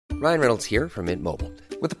Ryan Reynolds here from Mint Mobile.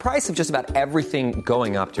 With the price of just about everything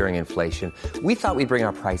going up during inflation, we thought we'd bring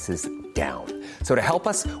our prices down. So to help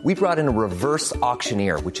us, we brought in a reverse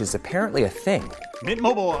auctioneer, which is apparently a thing. Mint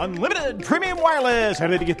Mobile Unlimited Premium Wireless. How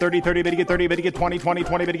to get 30, 30, bit to get 30, bit to get 20, 20,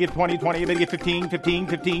 20, bit to get 20, 20, bit to get 15, 15,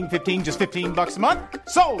 15, 15, just $15 a month?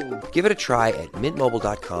 Sold! Give it a try at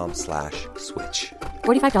mintmobile.com/switch.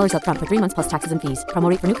 $45 up front for 3 months plus taxes and fees. Promo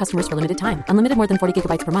rate for new customers for limited time. Unlimited more than 40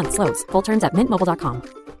 gigabytes per month. Slows full terms at mintmobile.com.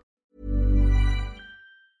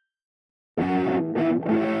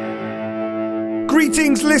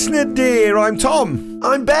 Greetings, listener dear. I'm Tom.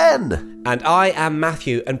 I'm Ben. And I am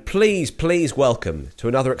Matthew, and please welcome to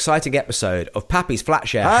another exciting episode of Pappy's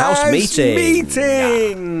Flatshare House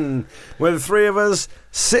Meeting. Where the three of us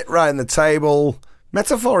sit round the table,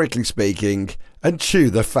 metaphorically speaking, and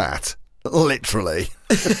chew the fat. Literally.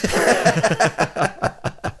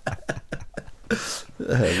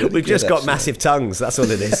 We've just got massive tongues, that's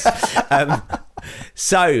all it is.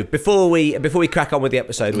 So before we crack on with the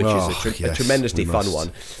episode, which is a tremendously fun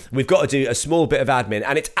one, we've got to do a small bit of admin,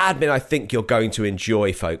 and it's admin I think you're going to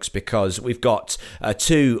enjoy, folks, because we've got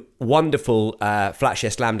two wonderful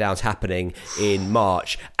Flatshare Slam Downs happening in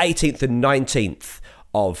March, 18th and 19th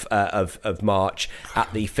of March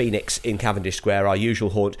at the Phoenix in Cavendish Square, our usual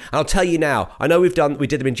haunt. And I'll tell you now, I know we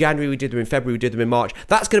did them in January, we did them in February, we did them in March.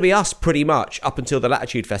 That's going to be us pretty much up until the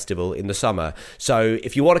Latitude Festival in the summer. So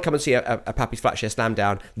if you want to come and see a Pappy's Flatshare Slam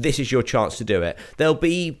Down, this is your chance to do it. There'll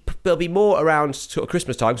be more around sort of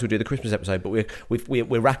Christmas time, so we'll do the Christmas episode, but we're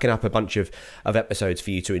racking up a bunch of episodes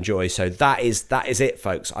for you to enjoy. So that is it,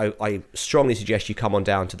 folks. I strongly suggest you come on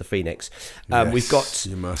down to the Phoenix. Yes, we've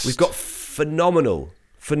got phenomenal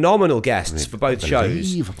guests for both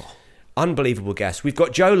shows. Unbelievable guests. We've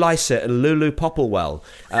got Joe Lycett and Lulu Popplewell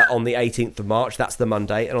on the 18th of March. That's the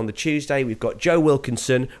Monday. And on the Tuesday, we've got Joe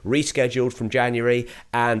Wilkinson, rescheduled from January,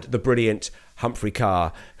 and the brilliant Humphrey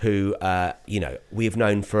Carr, who, we've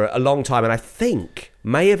known for a long time, and I think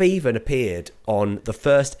may have even appeared on the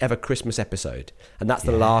first ever Christmas episode. And that's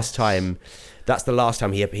the last time. That's the last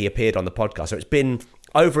time he appeared on the podcast. So it's been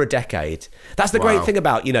over a decade. That's the great thing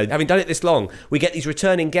about, having done it this long, we get these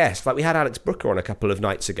returning guests. Like we had Alex Brooker on a couple of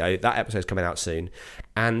nights ago. That episode's coming out soon.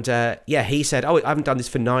 And he said, I haven't done this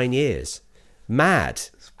for 9 years. Mad.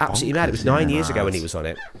 Absolutely mad. It was 9 years ago when he was on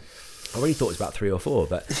it. I really thought it was about 3 or 4,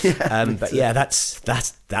 but that's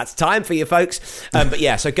time for you, folks.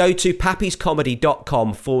 So go to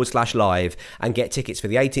pappyscomedy.com/live and get tickets for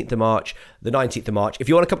the 18th of March, the 19th of March. If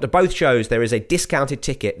you want to come to both shows, there is a discounted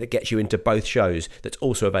ticket that gets you into both shows that's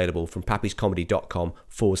also available from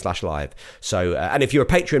pappyscomedy.com/live. So, and if you're a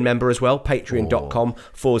Patreon member as well,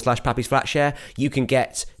 patreon.com/pappysflatshare, you can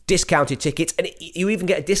get discounted tickets, and you even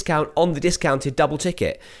get a discount on the discounted double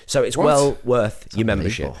ticket. So it's well worth your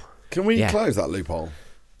membership. Can we close that loophole?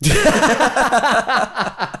 That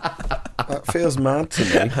feels mad to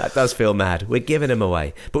me. That does feel mad. We're giving them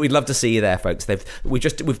away, but we'd love to see you there, folks. We've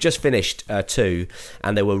just finished 2,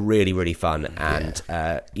 and they were really, really fun. And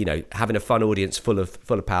having a fun audience full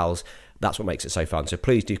of pals, that's what makes it so fun. So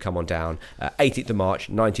please do come on down. 18th of March,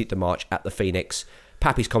 19th of March at the Phoenix.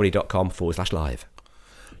 pappyscomedy.com/live.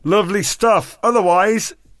 Lovely stuff.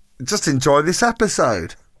 Otherwise, just enjoy this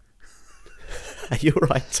episode. You're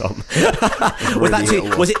right, Tom.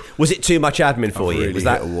 Was it too much admin for you? Was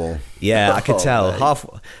that hit a wall? Yeah, I could tell.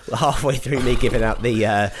 Halfway through me giving out the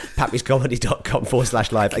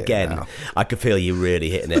pappyscomedy.com/live again, now. I could feel you really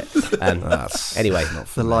hitting it. Anyway,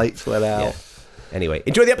 the lights went out. Yeah. Anyway,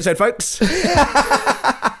 enjoy the episode, folks.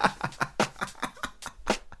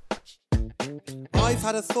 I've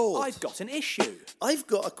had a thought. I've got an issue. I've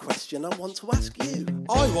got a question I want to ask you.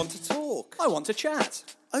 I want to talk. I want to chat.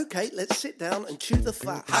 Okay, let's sit down and chew the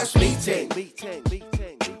fat. House meeting.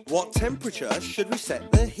 What temperature should we set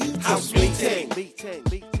the heat? House meeting.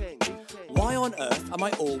 Why on earth am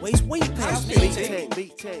I always weeping? House meeting.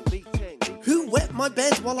 Who wet my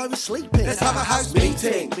bed while I was sleeping? Let's have a house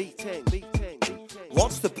meeting.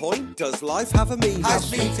 What's the point? Does life have a meaning? House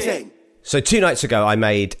meeting. So 2 nights ago, I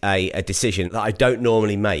made a decision that I don't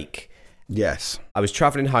normally make. Yes. I was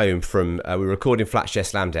travelling home from, we were recording Flatshare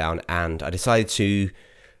Slam Down, and I decided to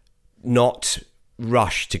not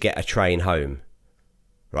rush to get a train home,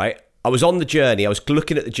 right? I was on the journey. I was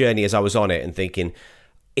looking at the journey as I was on it and thinking,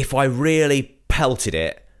 if I really pelted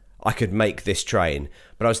it, I could make this train.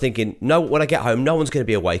 But I was thinking, no, when I get home, no one's going to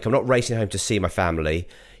be awake. I'm not racing home to see my family.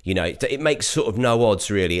 It makes sort of no odds,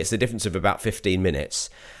 really. It's the difference of about 15 minutes.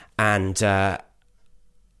 And I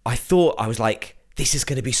thought, I was like, this is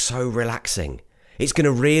going to be so relaxing. It's going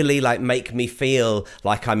to really make me feel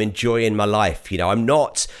like I'm enjoying my life. I'm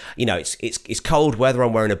not, it's cold weather.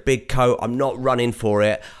 I'm wearing a big coat. I'm not running for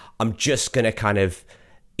it. I'm just going to kind of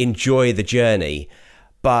enjoy the journey.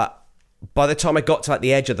 But by the time I got to like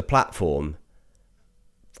the edge of the platform,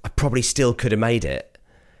 I probably still could have made it.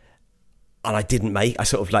 And I didn't I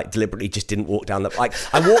sort of like deliberately just didn't walk down like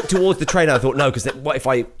I walked towards the train and I thought, no, because what if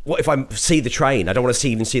I see the train? I don't want to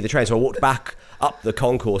even see the train. So I walked back up the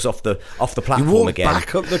concourse off the platform you walked again.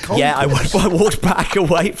 Back up the concourse? Yeah, I walked back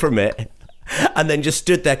away from it and then just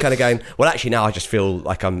stood there kind of going, well, actually now I just feel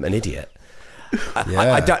like I'm an idiot.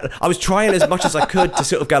 I was trying as much as I could to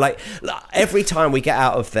sort of go like, every time we get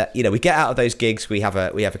out of that, we get out of those gigs, we have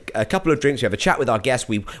a couple of drinks, we have a chat with our guests,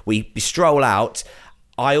 we stroll out.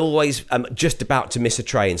 I always am just about to miss a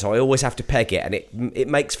train, so I always have to peg it, and it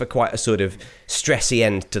makes for quite a sort of stressy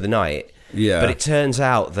end to the night. Yeah. But it turns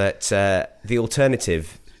out that the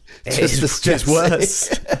alternative is just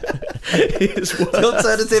worse. It's worse. The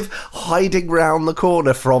alternative, hiding round the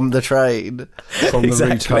corner from the train. From the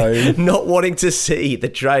route home. Not wanting to see the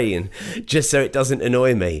train, just so it doesn't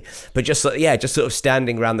annoy me. But just sort of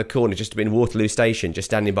standing around the corner, just in Waterloo Station, just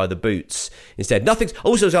standing by the boots instead. Nothing's.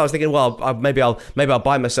 Also, I was thinking, well, maybe I'll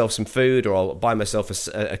buy myself some food, or I'll buy myself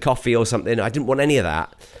a coffee or something. I didn't want any of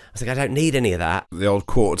that. I was like, I don't need any of that. The old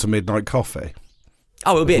quarter to midnight coffee.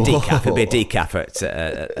 Oh, it'll be a decaf. It'll be a decaf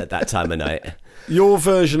at that time of night. Your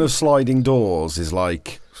version of sliding doors is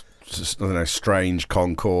like, just, I don't know, strange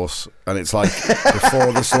concourse, and it's like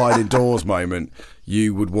before the sliding doors moment,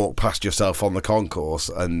 you would walk past yourself on the concourse,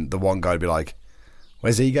 and the one guy would be like,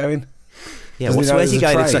 "Where's he going? Yeah, where's he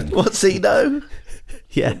going? What's he know?"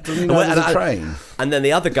 Yeah, doesn't he know there's a train? And then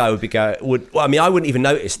the other guy I wouldn't even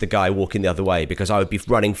notice the guy walking the other way because I would be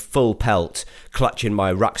running full pelt, clutching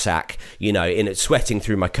my rucksack, in it, sweating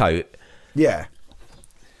through my coat. Yeah.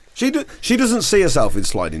 She doesn't see herself in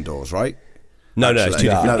sliding doors, right? No,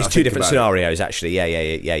 it's two different scenarios, actually.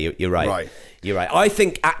 Yeah, you're right. Right. You're right. I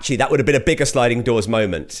think, actually, that would have been a bigger sliding doors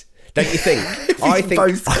moment. Don't you think? I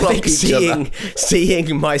think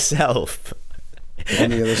seeing myself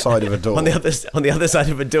on the other side of a door. on the other side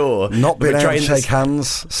of a door. Not being able to shake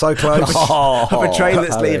hands so close. Of a train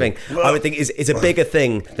that's leaving. I would think is a bigger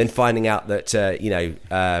thing than finding out that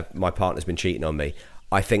my partner's been cheating on me.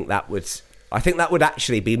 I think that would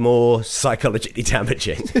actually be more psychologically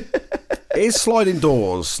damaging. Is Sliding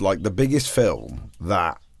Doors like the biggest film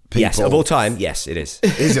that people... Yes, of all time, yes, it is.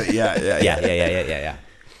 Is it? Yeah.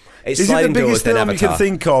 It's is Sliding it the biggest Doors, then film Avatar. you can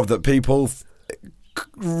think of that people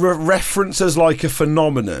reference as like a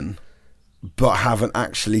phenomenon but haven't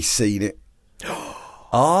actually seen it?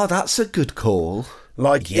 Oh, that's a good call.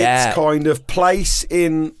 Like, its kind of place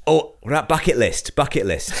in... Oh, that bucket list.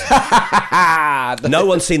 No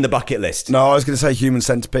one's seen the bucket list. No, I was going to say Human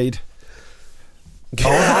Centipede. Oh,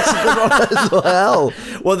 that's a good one as well.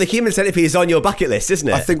 Well, the Human Centipede is on your bucket list, isn't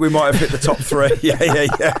it? I think we might have hit the top three. Yeah.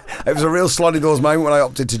 It was a real Sliding Doors moment when I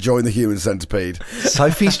opted to join the Human Centipede.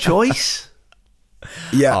 Sophie's Choice?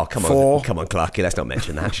 Yeah. Oh, come on, Clarky, let's not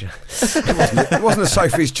mention that. It wasn't a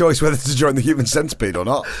Sophie's choice whether to join the Human Centipede or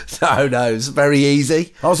not. No, it's very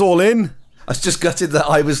easy. I was all in. I was just gutted that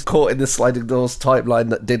I was caught in the Sliding Doors timeline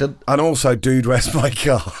that didn't. And also, Dude, Where's My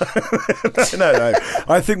Car? No.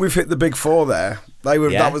 I think we've hit the big four there.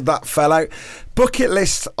 That fell out. Bucket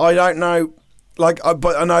list, I don't know.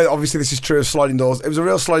 But I know obviously this is true of Sliding Doors. It was a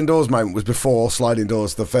real Sliding Doors moment. Was before Sliding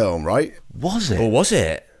Doors the film, right? Was it? Or was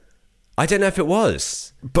it? I don't know if it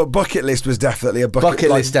was. But bucket list was definitely a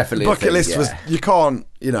bucket list. Definitely. Bucket list was, you can't,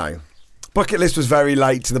 Bucket list was very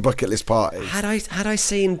late to the bucket list party. Had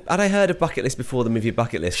I heard of Bucket List before the movie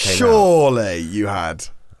Bucket List came out? Surely you had.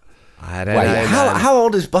 I don't know. How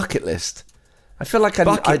old is Bucket List? I feel like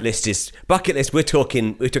Bucket List. We're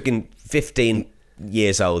talking 15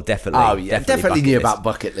 years old, definitely. Oh yeah, definitely knew about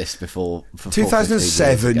Bucket List before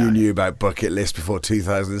 2007. You knew about Bucket List before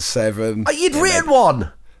 2007. Oh, you'd written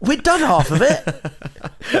one. We'd done half of it.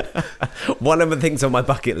 One of the things on my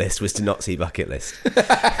bucket list was to not see Bucket List.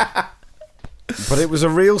 But it was a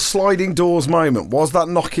real Sliding Doors moment. Was that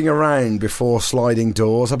knocking around before Sliding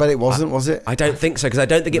Doors? I bet it wasn't, was it? I don't think so, because I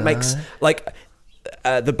don't think it makes...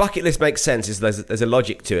 the bucket list makes sense, there's a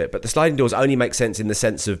logic to it, but the Sliding Doors only make sense in the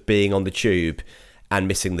sense of being on the tube and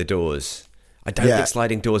missing the doors. I don't think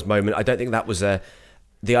Sliding Doors moment... I don't think that was the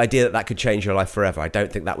idea that could change your life forever. I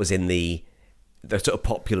don't think that was in the sort of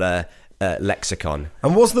popular lexicon.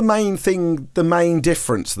 And was the main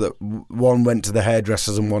difference that one went to the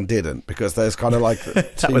hairdressers and one didn't? Because there's kind of like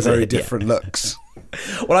two very different looks.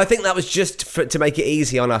 Well, I think that was just to make it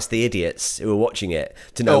easy on us, the idiots who were watching it,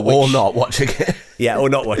 to know or not watching it. Yeah, or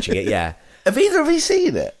not watching it, yeah. Have either of you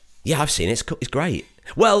seen it? Yeah, I've seen it. It's great.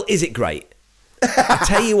 Well, is it great? I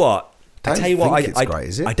tell you what, I tell you what, it's great,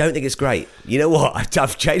 is it? I don't think it's great. You know what?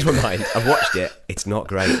 I've changed my mind. I've watched it. It's not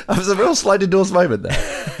great. That was a real sliding doors moment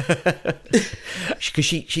there. Because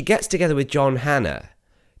she gets together with John Hannah,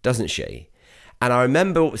 doesn't she? And I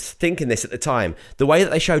remember thinking this at the time. The way that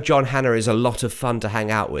they show John Hannah is a lot of fun to hang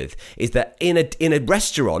out with. Is that in a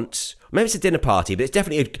restaurant, maybe it's a dinner party, but it's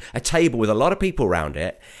definitely a table with a lot of people around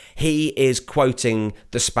it. He is quoting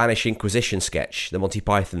the Spanish Inquisition sketch, the Monty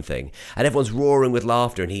Python thing, and everyone's roaring with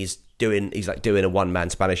laughter. And he's doing a one-man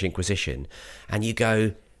Spanish Inquisition, and you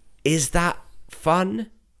go, is that fun?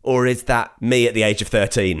 Or is that me at the age of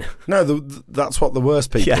 13? No, that's what the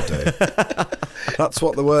worst people do. That's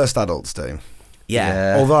what the worst adults do.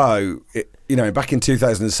 Yeah. Although, back in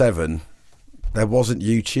 2007, there wasn't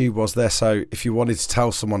YouTube, was there? So if you wanted to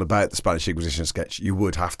tell someone about the Spanish Inquisition sketch, you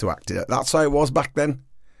would have to act it out. That's how it was back then.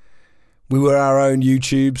 We were our own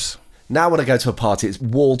YouTubes. Now when I go to a party, it's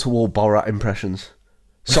wall-to-wall Borat impressions.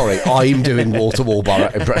 Sorry, I'm doing wall-to-wall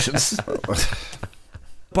Borat impressions.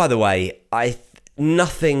 By the way,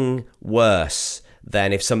 nothing worse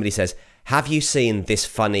than if somebody says, have you seen this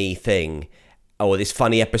funny thing or this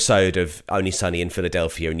funny episode of Only Sunny in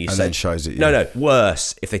Philadelphia? And you say, then shows it. No,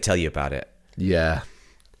 worse if they tell you about it. Yeah.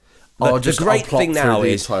 The great thing now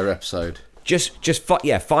is the entire episode.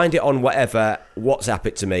 Find it on whatever, WhatsApp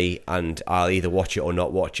it to me, and I'll either watch it or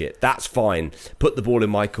not watch it. That's fine. Put the ball in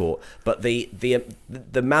my court. But the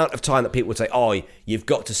amount of time that people would say, oh, you've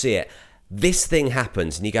got to see it. This thing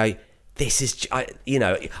happens, and you go, this is, I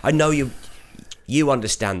know you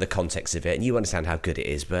understand the context of it, and you understand how good it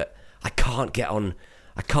is, but I can't get on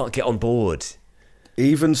board.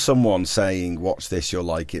 Even someone saying, watch this, you'll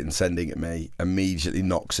like it, and sending it me immediately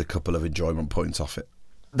knocks a couple of enjoyment points off it.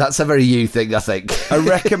 That's a very you thing, I think. A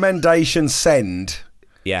recommendation send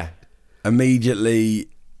immediately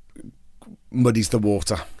muddies the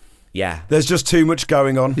water. Yeah. There's just too much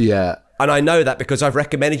going on. Yeah. And I know that because I've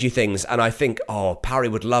recommended you things and I think, oh, Parry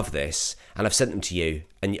would love this. And I've sent them to you.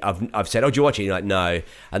 And I've said, oh, do you watch it? And you're like, no.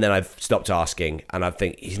 And then I've stopped asking. And I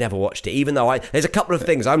think, he's never watched it. Even though there's a couple of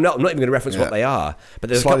things, I'm not even going to reference what they are.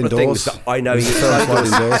 But there's sliding a couple doors. of things that I know.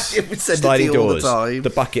 Sliding doors. We send Sliding it to you all doors. the time.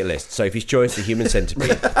 The bucket list. Sophie's Choice, The Human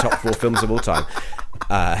Centipede, top 4 films of all time.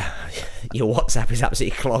 Your WhatsApp is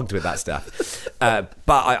absolutely clogged with that stuff. But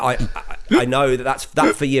I know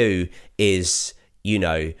that for you is,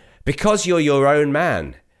 because you're your own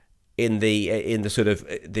man in the sort of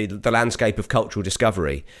the landscape of cultural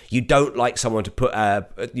discovery, you don't like someone to put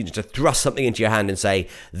to thrust something into your hand and say,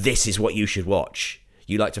 this is what you should watch.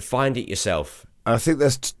 You like to find it yourself. I think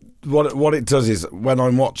there's what it does is when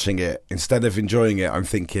I'm watching it, instead of enjoying it, I'm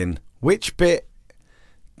thinking, which bit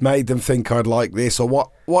made them think I'd like this, or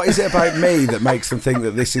what is it about me that makes them think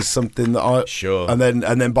that this is something that I sure. And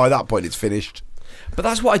then by that point it's finished. But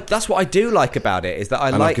that's what I do like about it, is that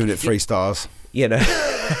I've given it 3 stars. Yeah.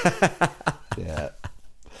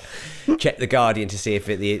 Check The Guardian to see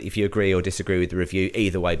if you agree or disagree with the review.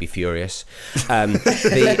 Either way, be furious. 3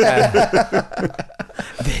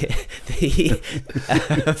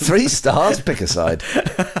 stars, pick a side.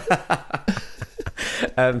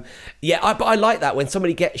 But I like that when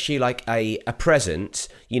somebody gets you like a present.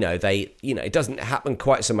 It doesn't happen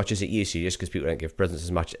quite so much as it used to, just because people don't give presents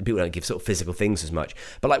as much. People don't give sort of physical things as much.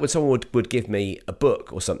 But like when someone would give me a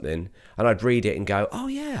book or something, and I'd read it and go, "Oh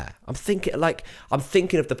yeah, I'm thinking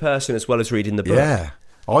of the person as well as reading the book." Yeah,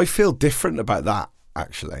 I feel different about that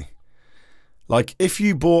actually. Like if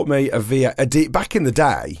you bought me back in the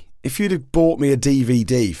day, if you'd have bought me a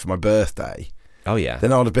DVD for my birthday. Oh yeah.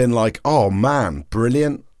 Then I'd have been like, oh man,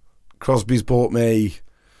 brilliant. Crosby's bought me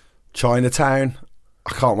Chinatown.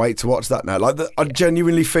 I can't wait to watch that now. I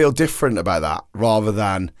genuinely feel different about that rather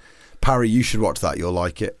than, Parry, you should watch that, you'll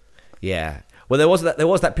like it. Yeah. Well, there was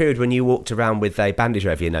that period when you walked around with a bandage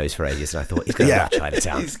over your nose for ages, and I thought he's going to love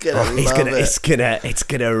Chinatown. It's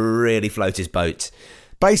gonna really float his boat.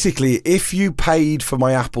 Basically, if you paid for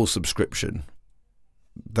my Apple subscription,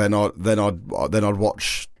 then I'd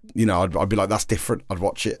watch. I'd be like, that's different. I'd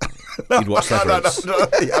watch it. You'd watch Severance. No.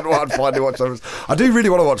 I'd finally watch Severance. I do really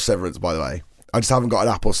want to watch Severance, by the way. I just haven't got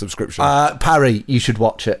an Apple subscription. Parry, you should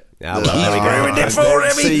watch it. There we go. It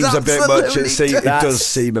seems a bit much. It does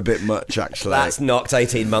seem a bit much, actually. That's knocked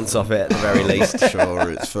 18 months off it, at the very least. Sure,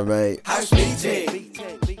 it's for me. House meeting.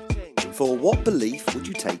 For what belief would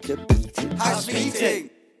you take a beating? House meeting.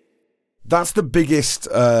 That's the biggest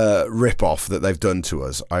rip-off that they've done to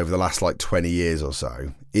us over the last 20 years or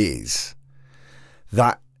so, is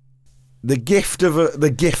that the gift of a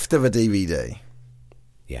DVD.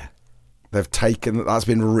 Yeah. They've taken, that's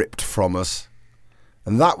been ripped from us.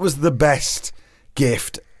 And that was the best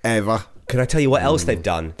gift ever. Can I tell you what else they've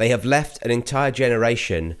done? They have left an entire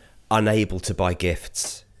generation unable to buy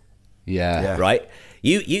gifts. Yeah. Right?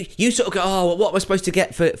 You sort of go, oh, what am I supposed to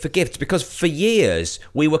get for gifts? Because for years,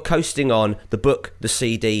 we were coasting on the book, the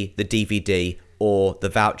CD, the DVD, or the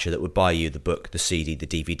voucher that would buy you the book, the CD, the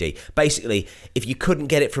DVD. Basically, if you couldn't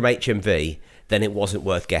get it from HMV, then it wasn't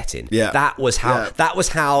worth getting. Yeah. That was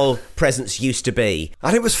how presents used to be.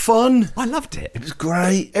 And it was fun. I loved it. It was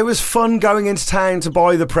great. It was fun going into town to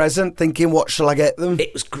buy the present, thinking, what shall I get them?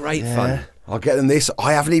 It was great fun. I'll get them this.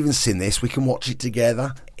 I haven't even seen this. We can watch it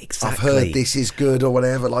together. Exactly. I've heard this is good or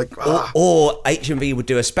whatever. Or HMV would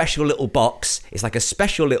do a special little box. It's like a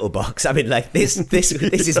special little box. I mean, like this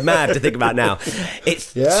is mad to think about now.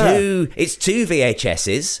 It's two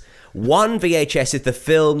VHSs. One VHS is the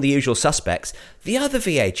film The Usual Suspects. The other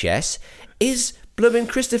VHS is blooming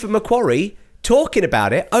Christopher McQuarrie talking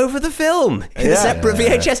about it over the film in a separate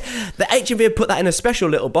VHS. The HMV have put that in a special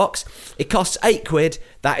little box. It costs £8.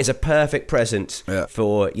 That is a perfect present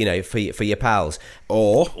for your pals.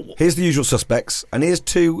 Or here's The Usual Suspects, and here's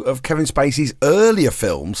two of Kevin Spacey's earlier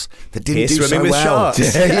films that didn't do so with well.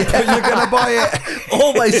 Sharks. You're going to buy it.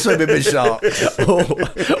 Always Swimming with Sharks.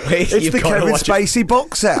 It's the Kevin Spacey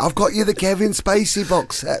box set. I've got you the Kevin Spacey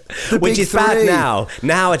box set. Which is bad now.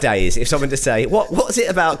 Nowadays, if someone to say, what's it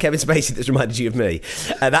about Kevin Spacey that's reminded you of me?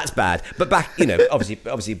 That's bad. But back,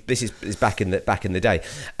 obviously this is back in the day.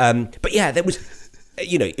 But yeah, there was.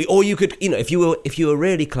 Or you could, if you were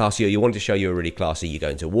really classy, or you wanted to show you were really classy, you go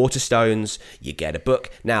into Waterstones, you get a book.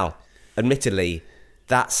 Now, admittedly,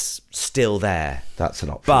 that's still there. That's an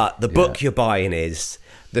option. But the book you're buying is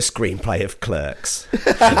the screenplay of Clerks.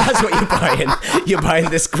 That's what you're buying. You're buying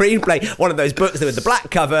the screenplay, one of those books with the black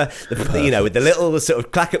cover, with the little sort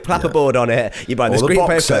of clapperboard on it. You're buying the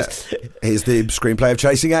screenplay of Clerks. Here's the screenplay of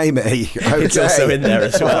Chasing Amy. Okay. It's also in there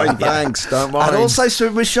as well. Fine, thanks, don't mind. And also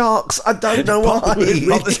Swimming with Sharks. I don't know why. Pop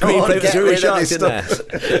the screenplay of Swimming with Sharks in there.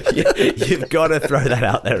 You've got to throw that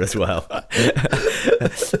out there as well.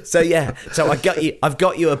 So I've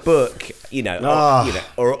got you a book,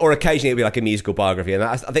 or occasionally it'll be like a musical biography, and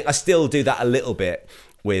I think I still do that a little bit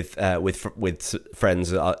with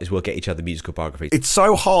friends as we'll get each other musical biographies. It's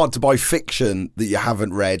so hard to buy fiction that you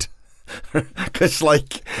haven't read, because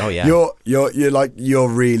you're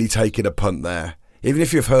really taking a punt there, even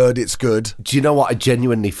if you've heard it's good. Do you know what I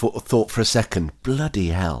genuinely thought for a second? Bloody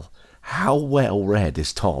hell, how well read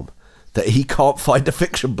is Tom that he can't find a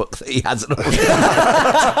fiction book that he hasn't already.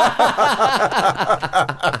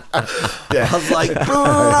 I was like,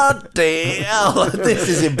 bloody hell, this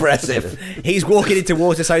is impressive. He's walking into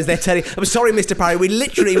Waterstones, they're telling, I'm sorry, Mr. Parry, we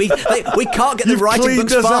can't get the writing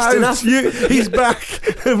books fast enough. He's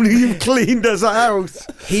back, and you've cleaned us out.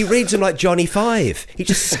 He reads them like Johnny Five. He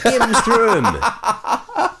just skims through them.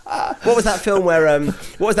 What was that film where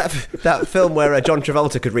that film where John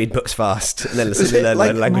Travolta could read books fast and then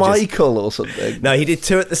learn languages? Michael or something? No, he did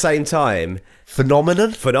two at the same time. Phenomena.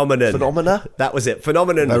 That was it.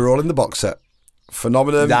 Phenomenon. They were all in the box set.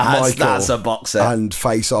 Phenomenon. Michael. That's a box set. And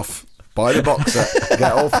Face Off. Buy the box set.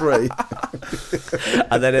 Get all three.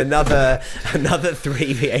 And then another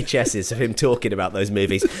 3 VHSs of him talking about those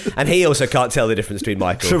movies, and he also can't tell the difference between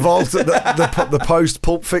Michael Travolta, the post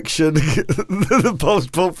Pulp Fiction, the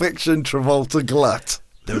post Pulp Fiction Travolta glut.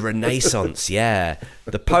 The Renaissance, the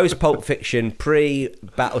post Pulp Fiction, pre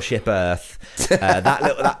Battleship Earth,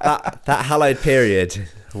 that hallowed period.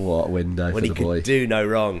 What a window when for the boy. When he could do no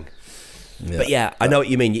wrong. But I know what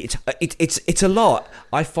you mean. It's a lot.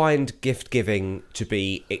 I find gift giving to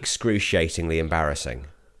be excruciatingly embarrassing.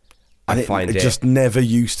 It just never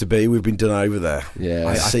used to be. We've been done over there.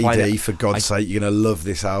 Yeah, CD, for God's sake, you're going to love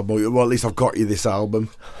this album. Well, at least I've got you this album.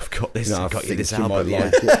 I've got this. I've got you this album. Might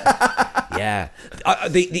like it. Yeah.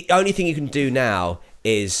 The only thing you can do now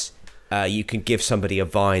is you can give somebody a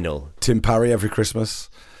vinyl. Tim Parry every Christmas.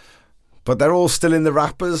 But they're all still in the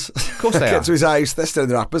wrappers. Of course they are. Get to his house, they're still in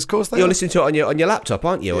the wrappers. Of course they are. You're listening to it on your laptop,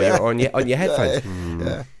 aren't you? Or on your headphones.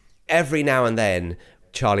 Yeah. Every now and then,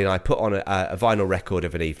 Charlie and I put on a vinyl record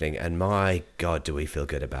of an evening, and my God, do we feel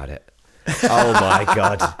good about it. Oh my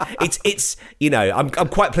God. It's I'm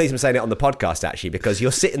quite pleased I'm saying it on the podcast, actually, because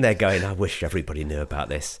you're sitting there going, I wish everybody knew about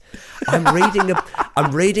this. I'm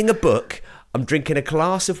reading a book, I'm drinking a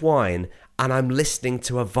glass of wine, and I'm listening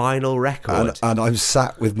to a vinyl record. And I'm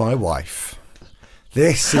sat with my wife.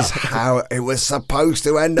 This is how it was supposed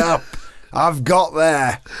to end up. I've got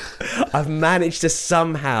there. I've managed to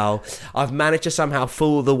somehow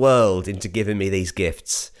fool the world into giving me these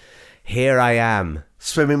gifts. Here I am.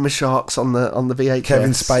 Swimming with Sharks on the VHS.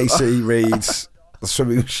 Kevin Spacey reads the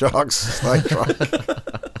Swimming with Sharks soundtrack.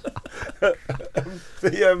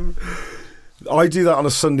 I do that on a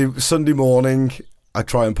Sunday morning. I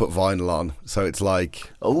try and put vinyl on, so it's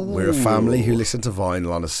like we're a family who listen to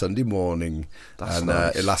vinyl on a Sunday morning, and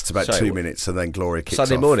nice. It lasts about 2 minutes, and then Gloria kicks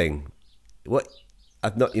Sunday off. morning. What?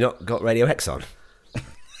 You're not got Radio X on?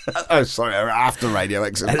 Oh, sorry, after Radio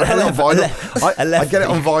X. I get it on vinyl. I get it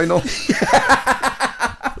on vinyl.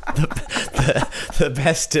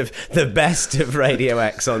 the best of Radio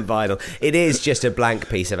X on vinyl. It is just a blank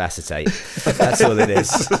piece of acetate. That's all it is.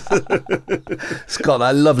 It's got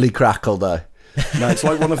that lovely crackle though. No, it's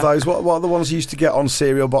like one of those. What are the ones you used to get on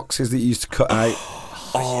cereal boxes that you used to cut out?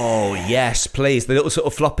 Oh yes, please. The little sort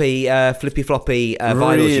of floppy, flippy floppy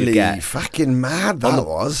vinyls you get. Really fucking mad that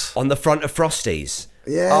was. On the front of Frosties.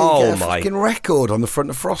 Yeah, you get a fucking record on the front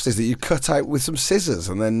of Frosties that you cut out with some scissors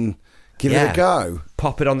and then give it a go.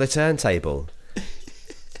 Pop it on the turntable.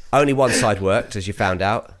 Only one side worked, as you found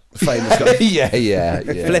out. Famous guy. yeah.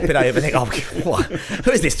 Flip it over and think, oh, what?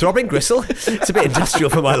 Who is this, throbbing gristle? It's a bit industrial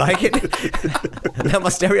for my liking. Now my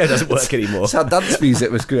stereo doesn't work anymore. That's how dance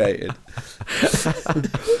music was created.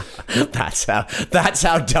 That's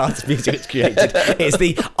how dance music was created. It's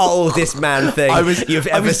the oldest man thing you've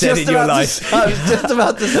ever said in your life. I was just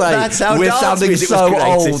about to say, that's how we're dance sounding music so was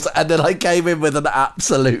created. old, and then I came in with an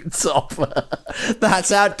absolute top. That's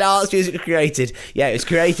how dance music was created. Yeah, it was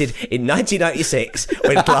created in 1996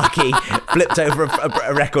 when Clarky flipped over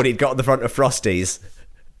a record he'd got on the front of Frosties.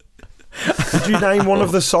 Did you name one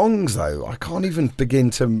of the songs, though? I can't even begin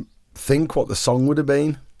to think what the song would have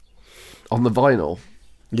been. On the vinyl?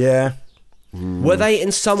 Yeah. Were they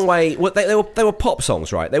in some way? They were pop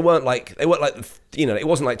songs, right? They weren't like it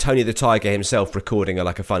wasn't like Tony the Tiger himself recording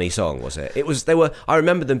a funny song, was it? It was. They were. I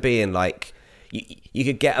remember them being like you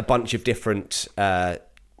could get a bunch of different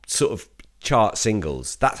sort of chart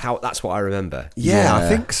singles. That's what I remember. Yeah, I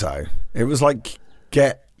think so. It was like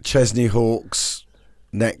get Chesney Hawkes'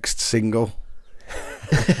 next single.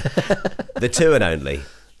 The two and only.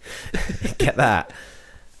 Get that.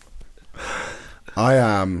 I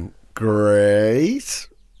am great.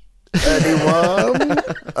 Anyone?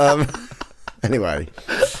 Anyway.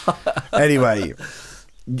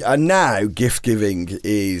 And now gift giving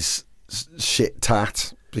is shit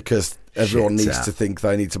tat because everyone needs to think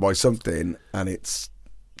they need to buy something, and it's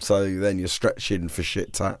so then you're stretching for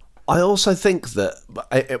shit tat. I also think that,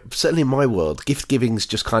 certainly in my world, gift giving's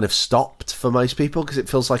just kind of stopped for most people because it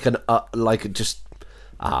feels like come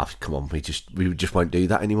on, we just won't do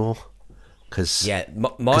that anymore. Cause,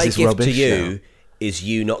 my gift rubbish, to you is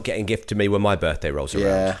you not getting gift to me when my birthday rolls around.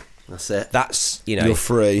 Yeah, that's it. That's you're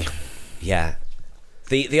free. Yeah.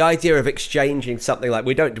 The idea of exchanging something like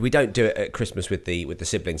we don't do it at Christmas with the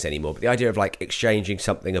siblings anymore, but the idea of like exchanging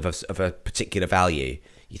something of a particular value,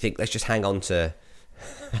 you think let's just hang on to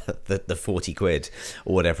the 40 quid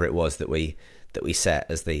or whatever it was that we set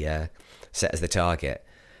as the target.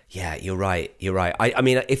 Yeah, you're right. I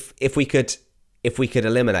mean, if we could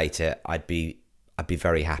eliminate it, I'd be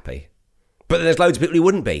very happy. But there's loads of people who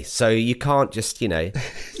wouldn't be, so you can't just, Yeah,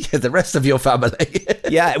 the rest of your family.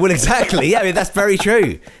 Yeah, well, exactly. Yeah, I mean, that's very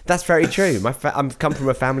true. That's very true. I'm come from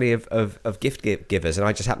a family of gift givers, and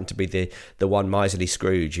I just happen to be the one miserly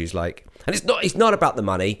Scrooge who's like... And it's not about the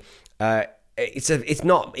money. It's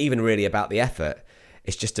not even really about the effort.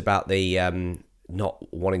 It's just about the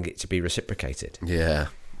not wanting it to be reciprocated. Yeah.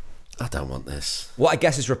 I don't want this. What I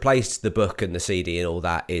guess has replaced the book and the CD and all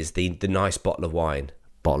that is the nice bottle of wine.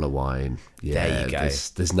 Bottle of wine. Yeah, there you go.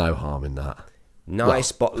 There's no harm in that.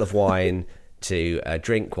 Nice bottle of wine to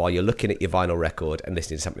drink while you're looking at your vinyl record and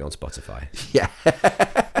listening to something on Spotify. Yeah.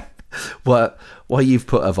 Well, while you've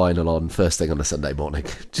put a vinyl on first thing on a Sunday morning,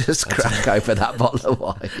 just crack open that bottle of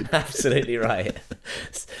wine. Absolutely right.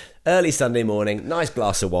 Early Sunday morning, nice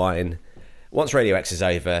glass of wine. Once Radio X is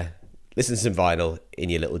over, listen to some vinyl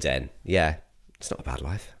in your little den. Yeah, it's not a bad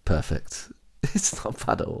life. Perfect. It's not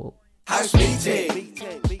bad at all. House meeting.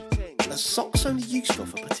 Are socks only useful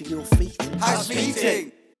for putting your feet in? House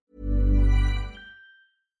meeting.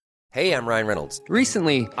 Hey, I'm Ryan Reynolds.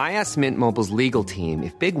 Recently, I asked Mint Mobile's legal team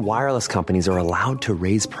if big wireless companies are allowed to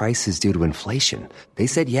raise prices due to inflation. They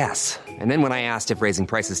said yes. And then when I asked if raising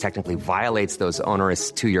prices technically violates those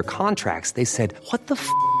onerous 2-year contracts, they said, "What the f***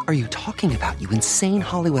 are you talking about, you insane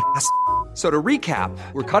Hollywood ass?" So to recap,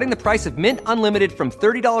 we're cutting the price of Mint Unlimited from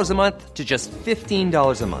 $30 a month to just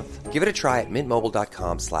 $15 a month. Give it a try at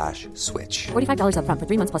mintmobile.com/switch. $45 up front for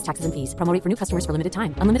 3 months plus taxes and fees. Promo rate for new customers for limited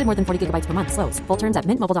time. Unlimited more than 40 gigabytes per month. Slows full terms at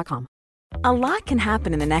mintmobile.com. A lot can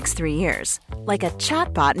happen in the next 3 years. Like a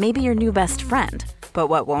chatbot may be your new best friend. But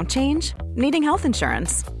what won't change? Needing health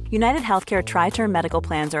insurance. United Healthcare Tri-Term Medical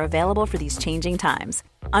Plans are available for these changing times.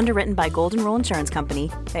 Underwritten by Golden Rule Insurance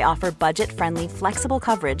Company, they offer budget-friendly, flexible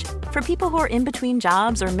coverage for people who are in between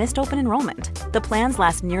jobs or missed open enrollment. The plans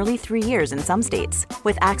last nearly 3 years in some states,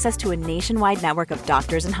 with access to a nationwide network of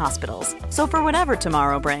doctors and hospitals. So for whatever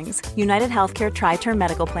tomorrow brings, United Healthcare Tri-Term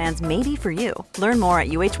Medical Plans may be for you. Learn more at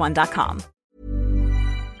uh1.com.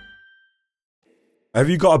 Have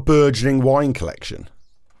you got a burgeoning wine collection?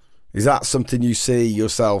 Is that something you see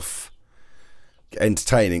yourself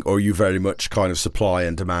entertaining, or are you very much kind of supply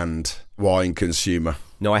and demand wine consumer?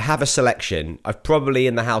 No, I have a selection. I've probably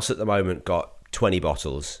in the house at the moment got 20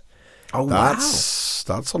 bottles. Oh, that's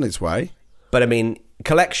on its way. But I mean,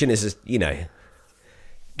 collection is,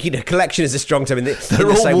 collection is a strong term. They're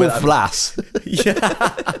all Wolf Blass.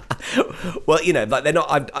 Yeah. Well, like they're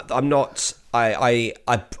not. I'm not. I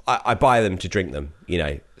buy them to drink them.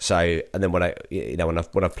 So, and then when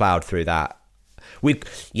I've ploughed through that, we've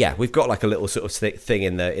got like a little sort of thing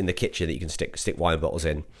in the kitchen that you can stick wine bottles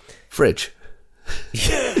in. Fridge.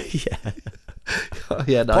 Yeah. Oh,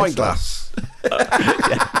 yeah, nice. Pint glass.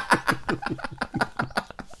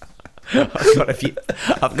 I've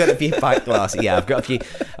got a few pint glasses. Yeah, I've got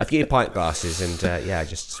a few pint glasses, and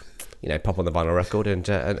just pop on the vinyl record and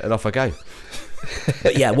off I go.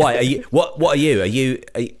 But yeah, why are you? What are you? Are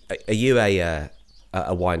you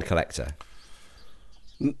a wine collector?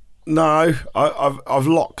 No, I've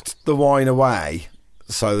locked the wine away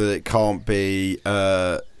so that it can't be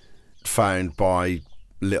found by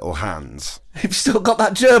little hands. You've still got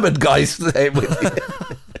that German guy there with you.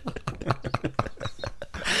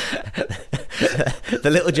 The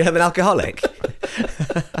little German alcoholic.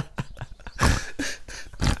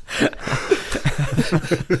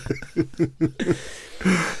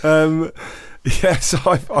 So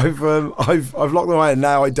I've locked them away, and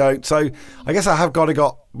now I don't. So I guess I have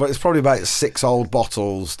got, but it's probably about 6 old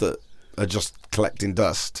bottles that are just collecting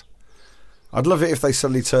dust. I'd love it if they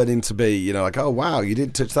suddenly turn into be, like, oh wow, you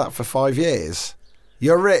didn't touch that for 5 years.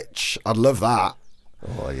 You're rich. I'd love that.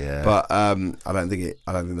 Oh yeah. But I don't think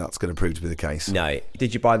that's going to prove to be the case. No.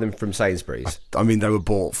 Did you buy them from Sainsbury's? I mean, they were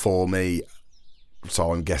bought for me,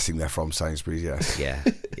 so I'm guessing they're from Sainsbury's. Yes. Yeah.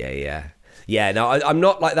 Yeah. No, I'm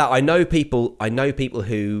not like that. I know people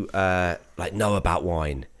who know about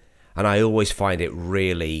wine, and I always find it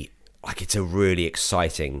really it's a really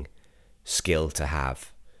exciting skill to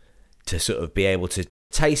have, to sort of be able to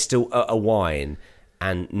taste a wine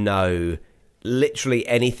and know literally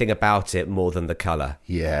anything about it more than the colour.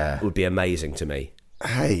 Yeah. It would be amazing to me.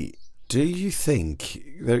 Hey, do you think,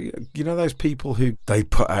 those people who they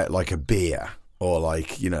put out like a beer, or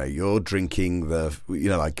like, you're drinking the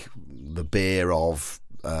beer of,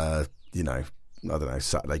 I don't know,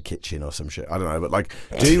 Saturday Kitchen or some shit. I don't know, but like,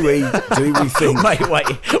 do we think...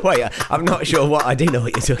 Wait, I'm not sure what, I do know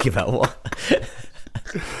what you're talking about. What?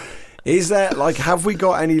 Is there, have we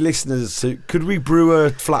got any listeners could we brew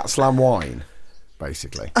a flat slam wine,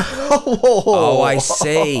 basically? Oh, I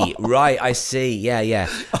see. Right, I see. Yeah.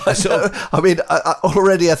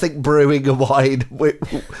 Already I think brewing a wine, we're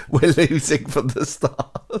losing from the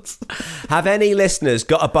start. Have any listeners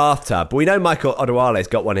got a bathtub? We know Michael Odewale's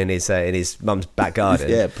got one in his mum's back garden.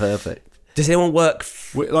 Yeah, perfect. Does anyone work...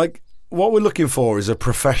 what we're looking for is a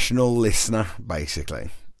professional listener, basically.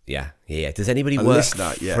 Yeah. Does anybody work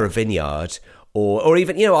for a vineyard, or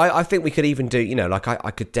even I think we could even do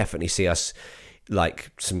I could definitely see us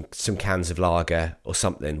like some cans of lager or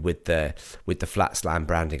something with the flat slam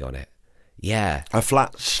branding on it. Yeah, a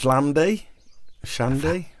flat slamdy,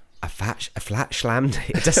 shandy. A flat schlamdy.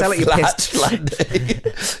 It does sound like you're pissed.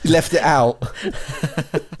 You left it out.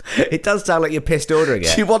 It does sound like you're pissed ordering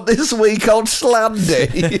it. Do you want this week old slamdy?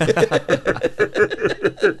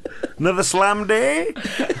 Another slamdy?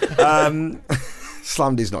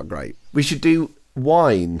 Slamdy's not great. We should do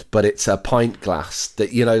wine, but it's a pint glass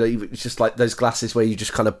that, it's just like those glasses where you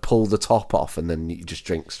just kind of pull the top off and then you just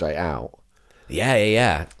drink straight out.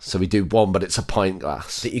 Yeah. So we do one, but it's a pint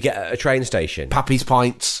glass. That you get at a train station. Pappy's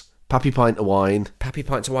Pints. Pappy Pint of Wine. Pappy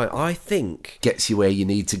Pints of Wine, I think... Gets you where you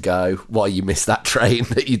need to go while you miss that train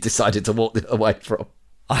that you decided to walk away from.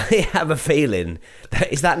 I have a feeling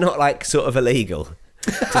is that not like sort of illegal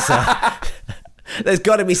to sell? There's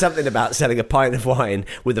got to be something about selling a pint of wine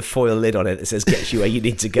with a foil lid on it that says gets you where you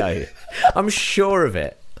need to go. I'm sure of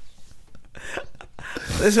it.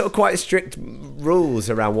 There's sort of quite strict rules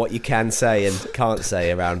around what you can say and can't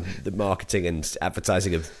say around the marketing and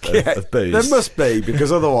advertising of booze. There must be,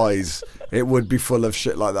 because otherwise it would be full of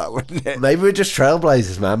shit like that, wouldn't it? Maybe we're just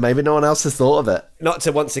trailblazers, man. Maybe no one else has thought of it. Not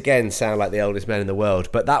to once again sound like the oldest men in the world,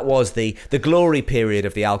 but that was the glory period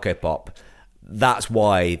of the Alcopop. That's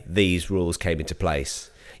why these rules came into place.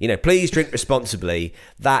 please drink responsibly.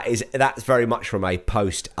 That's very much from a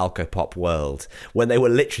post-Alcopop world when they were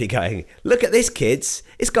literally going, look at this, kids,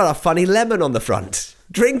 it's got a funny lemon on the front.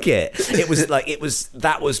 Drink it. It was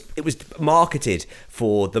marketed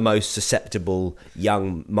for the most susceptible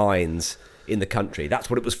young minds in the country. That's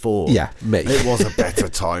what it was for. Yeah, me. It was a better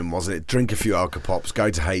time, wasn't it? Drink a few Alcopops, go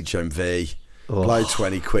to HMV, blow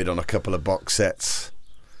 20 quid on a couple of box sets.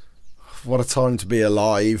 What a time to be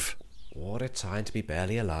alive. What a time to be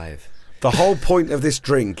barely alive. The whole point of this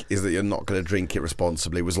drink is that you're not going to drink it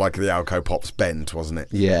responsibly. It was like the Alcopops bent, wasn't it?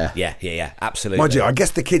 Yeah. Yeah, absolutely. Mind you, I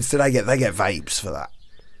guess the kids today get vapes for that.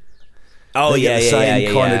 Oh, they yeah, get the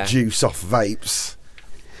same kind yeah. of juice off vapes.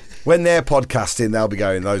 When they're podcasting, they'll be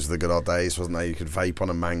going, those are the good old days, wasn't they? You could vape on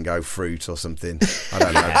a mango fruit or something. I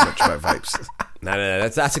don't know much about vapes. No,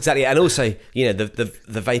 that's exactly it. And also, the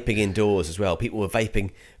vaping indoors as well. People were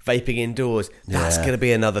vaping indoors. That's going to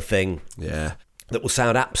be another thing. Yeah. That will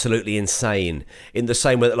sound absolutely insane. In the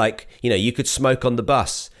same way that, you could smoke on the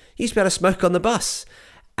bus. You used to be able to smoke on the bus.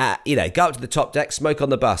 Go up to the top deck, smoke on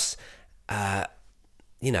the bus. The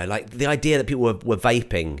idea that people were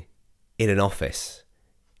vaping in an office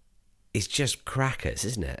is just crackers,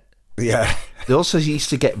 isn't it? Yeah. They also used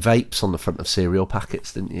to get vapes on the front of cereal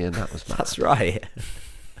packets, didn't you? And that was mad. That's right.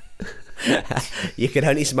 You could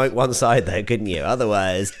only smoke one side though, couldn't you?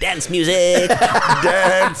 Otherwise, dance music.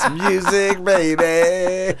 Dance music,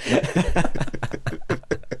 baby.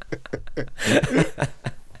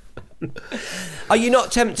 Are you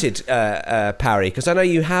not tempted, Parry? Because I know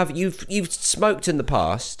you've smoked in the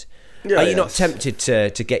past. Yeah, Are you not tempted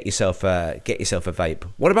to get yourself a vape?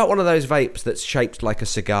 What about one of those vapes that's shaped like a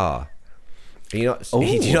cigar? Do you not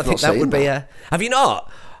think that would be a? Have you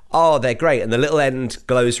not? Oh, they're great, and the little end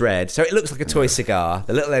glows red, so it looks like a toy cigar.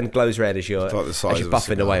 The little end glows red as you're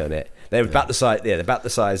buffing away on it. They're about the size, they're about the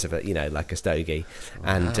size of it, like a stogie.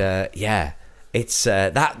 Wow. And it's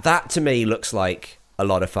that to me looks like a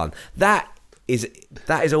lot of fun. That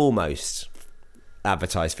is almost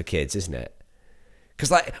advertised for kids, isn't it?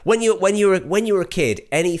 Because when you were a kid,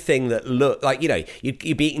 anything that looked like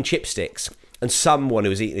you'd be eating chipsticks, and someone who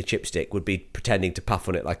was eating a chipstick would be pretending to puff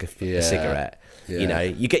on it like a cigarette. Yeah.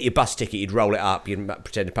 You get your bus ticket, you'd roll it up, you'd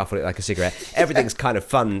pretend to puff on it like a cigarette. Everything's kind of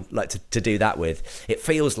fun, to do that with. It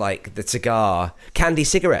feels like the cigar, candy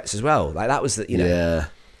cigarettes as well. Like that was Yeah,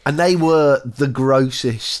 and they were the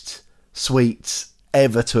grossest sweets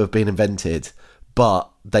ever to have been invented, but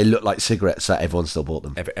they looked like cigarettes, so everyone still bought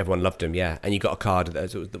them. Everyone loved them, yeah. And you got a card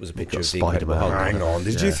that was a picture of the Incredible Hulk. Hang on,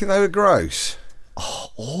 did you think they were gross?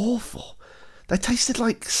 Oh, awful. They tasted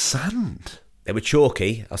like sand. They were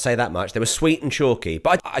chalky, I'll say that much. They were sweet and chalky,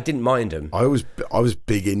 but I didn't mind them. I was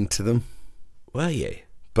big into them. Were you?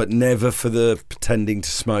 But never for the pretending to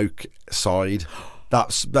smoke side.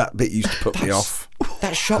 That bit used to put me off.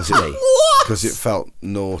 That shocked me. Because it felt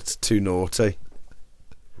too naughty.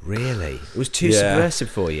 Really? It was too subversive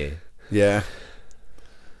for you? Yeah.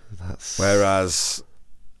 Whereas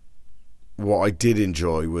what I did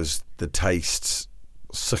enjoy was the taste,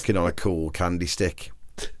 sucking on a cool candy stick,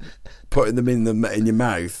 putting them in your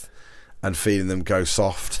mouth and feeling them go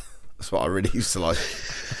soft. That's what I really used to like.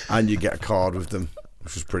 And you get a card with them,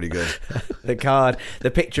 which was pretty good. The card, the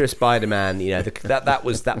picture of Spider-Man, that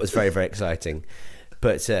was very, very exciting.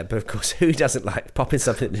 But of course, who doesn't like popping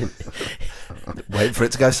something in? Wait for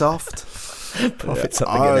it to go soft. Popping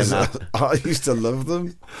something in their mouth. I used to love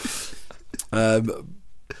them.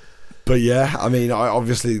 But yeah, I mean,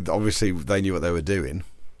 obviously they knew what they were doing.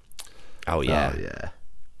 Oh yeah,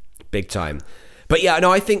 big time. But yeah,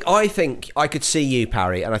 no, I think I could see you,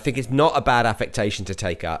 Parry, and I think it's not a bad affectation to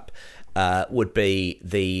take up. Would be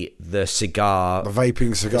the cigar, the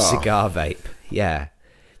vaping cigar vape. Yeah,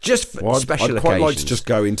 just for special I'd occasions. quite like to just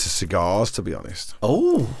go into cigars, to be honest.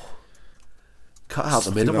 Oh, cut out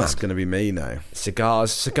the middleman. That's going to be me now.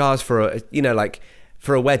 Cigars for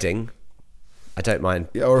for a wedding. I don't mind.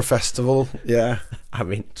 Yeah, or a festival. Yeah, I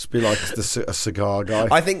mean, just be like a cigar guy.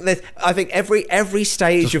 I think every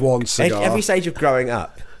stage just of one cigar. Every stage of growing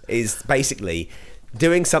up is basically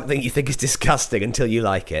doing something you think is disgusting until you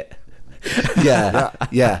like it. Yeah.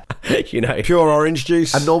 Pure orange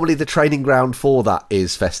juice. And normally the training ground for that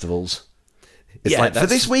is festivals. It's like, for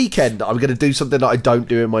this weekend, I'm going to do something that I don't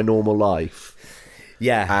do in my normal life.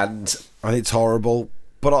 Yeah. And it's horrible,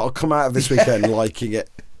 but I'll come out of this weekend liking it.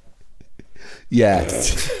 Yeah.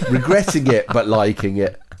 Regretting it, but liking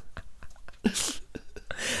it.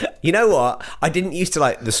 You know what? I didn't used to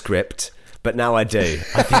like the script, but now I do.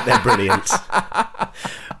 I think they're brilliant.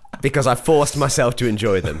 Because I forced myself to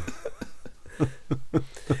enjoy them.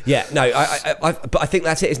 Yeah, no, but I think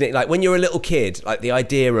that's it, isn't it? Like when you're a little kid, like the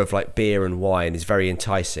idea of like beer and wine is very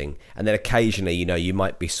enticing, and then occasionally, you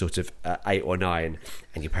might be sort of 8 or 9,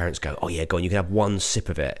 and your parents go, "Oh yeah, go on, you can have one sip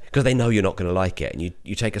of it," because they know you're not going to like it, and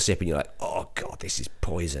you take a sip and you're like, "Oh God, this is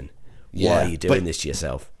poison. Why are you doing this to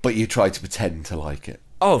yourself?" But you try to pretend to like it.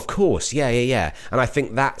 Oh, of course, yeah, and I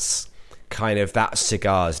think that's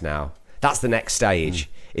cigars now. That's the next stage.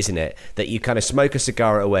 Isn't it? That you kind of smoke a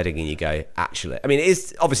cigar at a wedding and you go, actually, I mean, it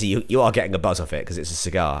is obviously you are getting a buzz off it because it's a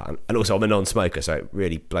cigar, and also I'm a non-smoker, so it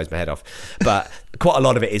really blows my head off. But quite a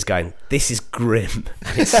lot of it is going, this is grim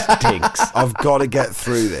and it stinks. I've got to get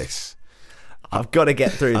through this. I've got to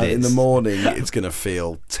get through this. In the morning, it's going to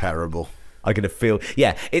feel terrible. I'm going to feel,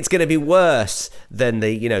 it's going to be worse than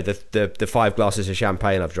the 5 glasses of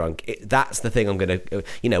champagne I've drunk. That's the thing I'm going to,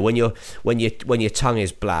 when your tongue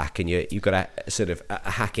is black and you've got a sort of a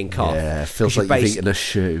hacking cough. Yeah, it feels like you've eaten a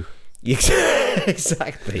shoe.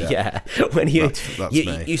 Exactly, yeah. When that's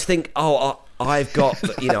you think, I've got,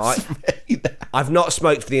 I've not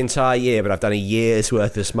smoked for the entire year, but I've done a year's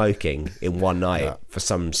worth of smoking in one night for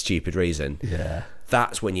some stupid reason. Yeah.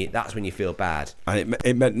 That's when you feel bad. And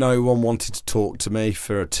it meant no one wanted to talk to me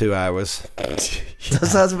for 2 hours.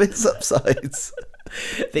 Does have its upsides.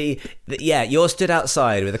 You're stood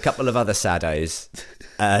outside with a couple of other saddos,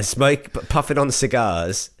 puffing on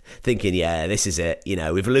cigars, thinking, this is it.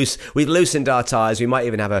 We've loosened our ties. We might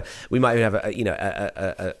even have a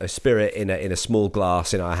spirit in a small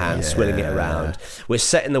glass in our hands, swilling it around. We're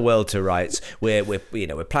setting the world to rights. We're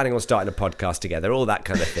planning on starting a podcast together, all that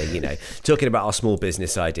kind of thing. Talking about our small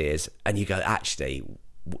business ideas, and you go, actually,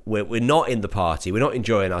 we're not in the party. We're not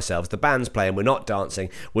enjoying ourselves. The band's playing. We're not dancing.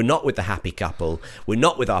 We're not with the happy couple. We're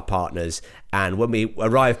not with our partners. And when we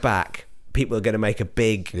arrive back, people are going to make a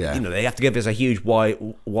big, they have to give us a huge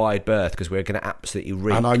wide berth because we're going to absolutely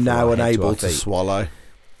reek. And I'm now unable to swallow.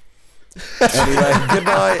 Anyway, good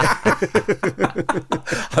night.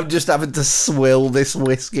 I'm just having to swill this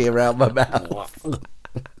whiskey around my mouth.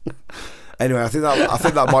 Anyway, I think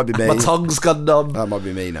that might be me. My tongue's gone numb. That might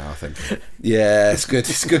be me now, I think. Yeah, it's good.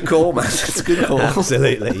 It's a good call, man. It's a good call.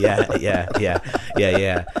 Absolutely, yeah.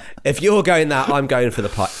 If you're going that, I'm going for the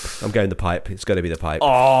pipe. I'm going the pipe. It's got to be the pipe.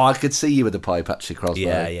 Oh, I could see you with the pipe, actually, Crosby.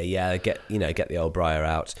 Yeah. Get the old briar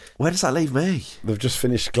out. Where does that leave me? They've just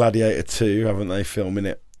finished Gladiator 2, haven't they, filming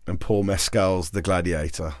it? And Paul Mescal's the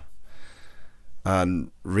Gladiator. And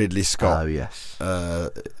Ridley Scott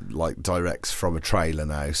directs from a trailer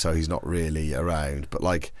now, so he's not really around, but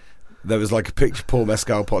there was a picture Paul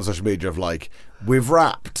Mescal put on social media of we've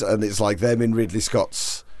wrapped, and it's them in Ridley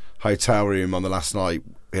Scott's hotel room on the last night,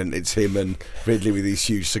 and it's him and Ridley with these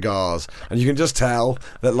huge cigars, and you can just tell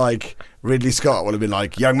that Ridley Scott would have been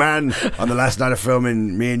young man, on the last night of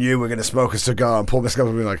filming, me and you were going to smoke a cigar, and Paul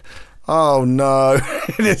Mescal would have been oh no,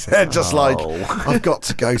 in his head, just I've got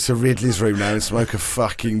to go to Ridley's room now and smoke a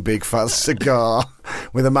fucking big fat cigar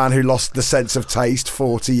with a man who lost the sense of taste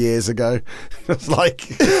 40 years ago. It's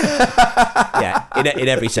in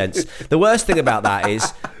every sense. The worst thing about that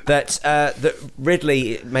is that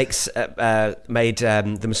Ridley made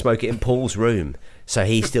them smoke it in Paul's room. So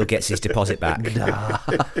he still gets his deposit back.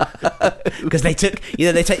 Because they take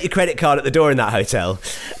your credit card at the door in that hotel.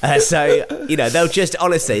 So they'll just,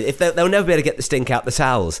 honestly, they'll never be able to get the stink out the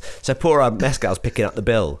towels. So poor Mescal's picking up the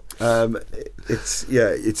bill.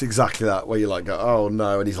 It's exactly that, where you're oh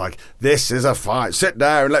no, and he's this is a fine, sit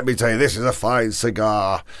down, let me tell you, this is a fine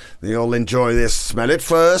cigar. You'll enjoy this. Smell it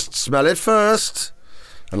first.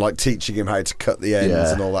 And teaching him how to cut the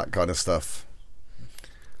ends and all that kind of stuff.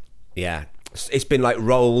 Yeah. It's been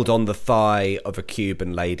rolled on the thigh of a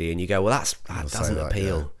Cuban lady, and you go, well, that doesn't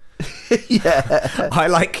appeal. Yeah. I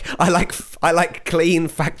like clean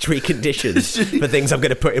factory conditions for things I'm going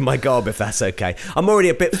to put in my gob, if that's okay. I'm already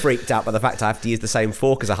a bit freaked out by the fact I have to use the same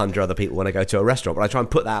fork as 100 other people when I go to a restaurant, but I try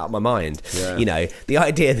and put that out of my mind. Yeah. The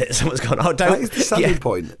idea that someone's gone, don't. That is the selling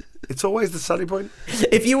point. It's always the selling point.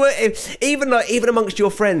 Even amongst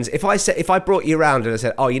your friends, if I brought you around and I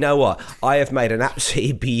said, oh, you know what, I have made an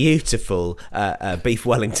absolutely beautiful beef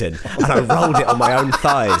Wellington and I rolled it on my own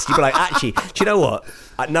thighs, you'd be like, actually, do you know what?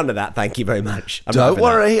 None of that, thank you very much. Don't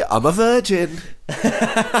worry, I'm a virgin. Hence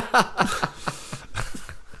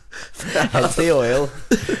the oil.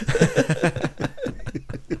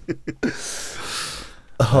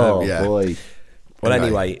 Boy. Well,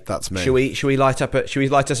 anyway, that's me. Should we light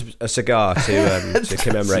us a cigar to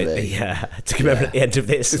commemorate the end of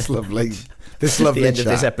this? It's lovely. The end of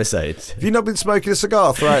this episode. Have you not been smoking a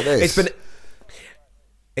cigar throughout this? It's been.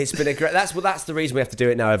 It's been a great. That's the reason we have to do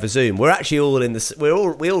it now over Zoom. We're actually all in this. We're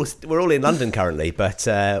all in London currently, but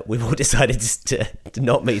we've all decided to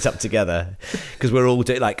not meet up together because we're all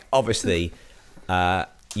doing, like, obviously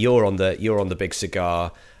you're on the big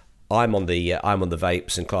cigar. I'm on the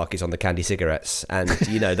vapes, and Clark is on the candy cigarettes, and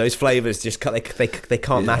those flavors just they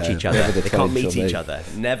can't match each other. They can't meet each other.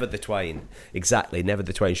 Never the twain. Exactly. Never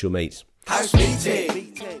the twain shall meet. House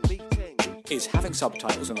meeting is having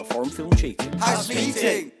subtitles in a foreign film cheating. House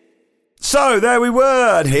meeting. So there we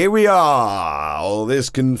were, and here we are. All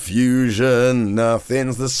this confusion,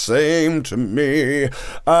 nothing's the same to me.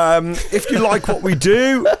 If you like what we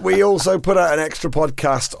do, we also put out an extra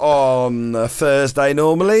podcast on Thursday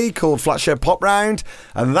normally called Flatshed Pop Round,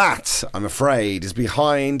 and that, I'm afraid, is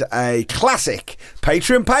behind a classic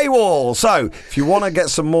Patreon paywall. So if you want to get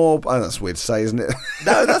some more, that's weird to say, isn't it?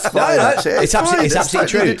 No, that's fine. It's absolutely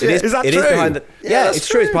true. Is that true? Behind it's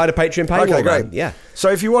true. It's behind a Patreon paywall. Okay, great. Man. Yeah. So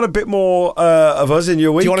if you want a bit more of us in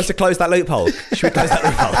your week... Do you want us to close that loophole? Should we close that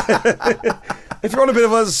loophole? If you want a bit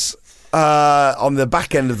of us on the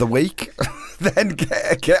back end of the week, then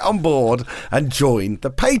get on board and join the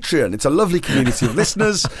Patreon. It's a lovely community of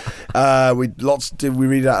listeners. We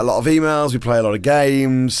read out a lot of emails. We play a lot of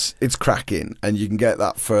games. It's cracking, and you can get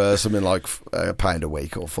that for something like £1 a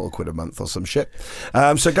week or £4 a month or some shit.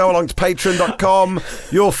 So go along to patreon.com.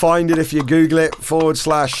 You'll find it if you Google it /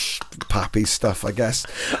 Pappy stuff, I guess.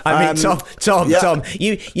 I mean, Tom,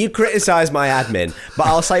 you criticise my admin, but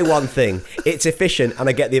I'll say one thing: it's efficient, and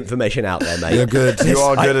I get the information out there, mate. You're good. You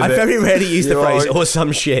are good at it. I very rarely use the phrase "or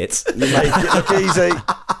some shit." You make it look easy.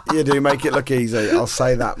 You do make it look easy. I'll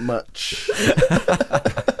say that much.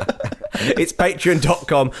 It's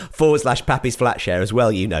patreon.com / Pappy's Flatshare as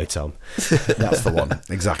well, Tom. That's the one.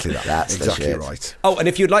 Exactly that. That's exactly right. Oh, and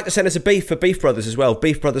if you'd like to send us a beef for Beef Brothers as well,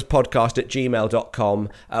 beefbrotherspodcast@gmail.com.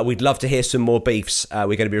 We'd love to hear some more beefs. We're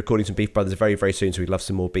going to be recording some Beef Brothers very, very soon, so we'd love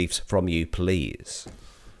some more beefs from you, please.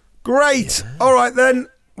 Great. All right, then.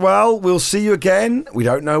 Well, we'll see you again. We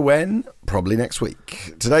don't know when. Probably next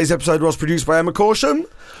week. Today's episode was produced by Emma Corsham.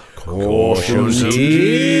 Caution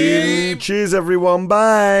team. Cheers, everyone.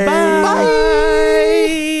 Bye.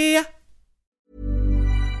 Bye.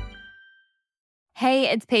 Hey,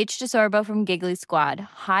 it's Paige DeSorbo from Giggly Squad.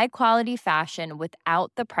 High quality fashion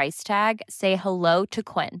without the price tag. Say hello to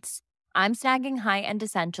Quince. I'm snagging high-end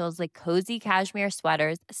essentials like cozy cashmere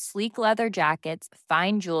sweaters, sleek leather jackets,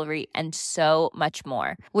 fine jewelry, and so much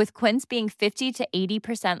more. With Quince being 50 to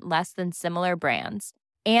 80% less than similar brands.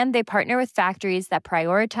 And they partner with factories that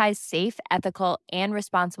prioritize safe, ethical, and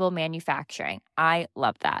responsible manufacturing. I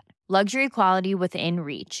love that. Luxury quality within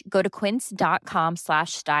reach. Go to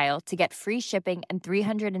quince.com/style to get free shipping and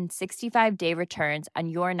 365-day returns on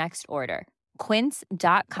your next order.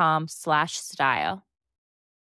 Quince.com/style.